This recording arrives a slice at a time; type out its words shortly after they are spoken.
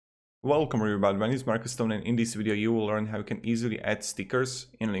Welcome everybody, my name is Marcus Stone, and in this video you will learn how you can easily add stickers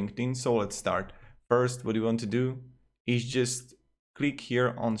in LinkedIn. So let's start. First, what you want to do is just click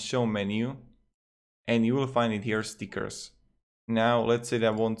here on show menu and you will find it here, stickers. Now let's say that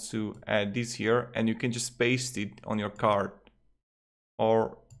I want to add this here, and you can just paste it on your card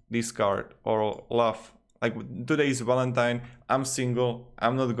or this card or love. Like today is Valentine, I'm single,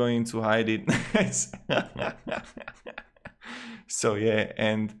 I'm not going to hide it. So yeah,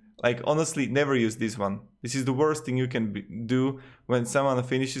 and like honestly, never use this one. This is the worst thing you can do when someone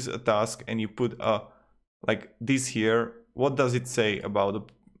finishes a task and you put a like this here. What does it say about the,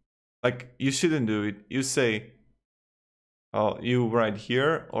 like you shouldn't do it. You say, oh, you write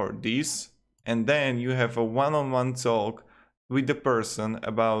here or this, and then you have a one-on-one talk with the person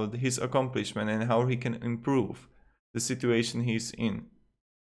about his accomplishment and how he can improve the situation he's in.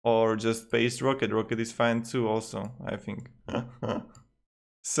 Or just paste Rocket. Rocket is fine too also, I think.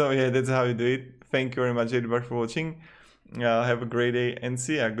 So yeah, that's how you do it. Thank you very much everybody for watching. Have a great day and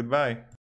see ya. Goodbye.